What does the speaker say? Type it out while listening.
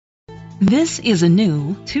This is a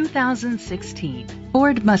new 2016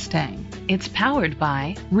 Ford Mustang. It's powered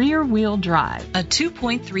by rear-wheel drive, a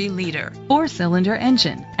 2.3-liter four-cylinder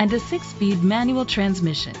engine, and a 6-speed manual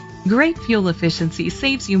transmission. Great fuel efficiency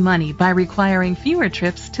saves you money by requiring fewer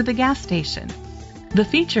trips to the gas station. The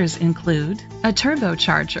features include a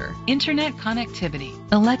turbocharger, internet connectivity,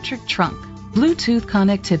 electric trunk, Bluetooth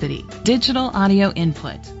connectivity, digital audio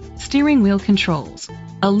input, steering wheel controls,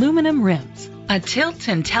 aluminum rims, a tilt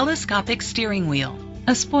and telescopic steering wheel,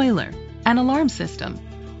 a spoiler, an alarm system.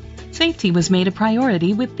 Safety was made a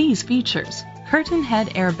priority with these features: curtain head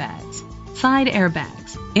airbags, side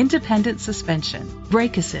airbags, independent suspension,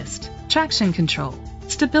 brake assist, traction control,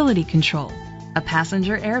 stability control, a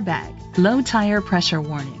passenger airbag, low tire pressure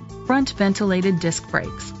warning, front ventilated disc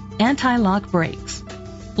brakes, anti-lock brakes.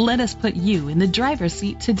 Let us put you in the driver's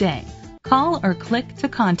seat today. Call or click to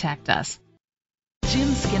contact us.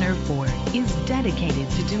 Jim Skinner Ford is dedicated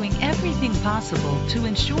to doing everything possible to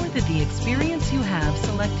ensure that the experience you have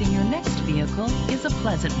selecting your next vehicle is a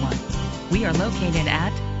pleasant one. We are located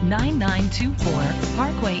at 9924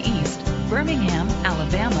 Parkway East, Birmingham,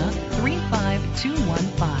 Alabama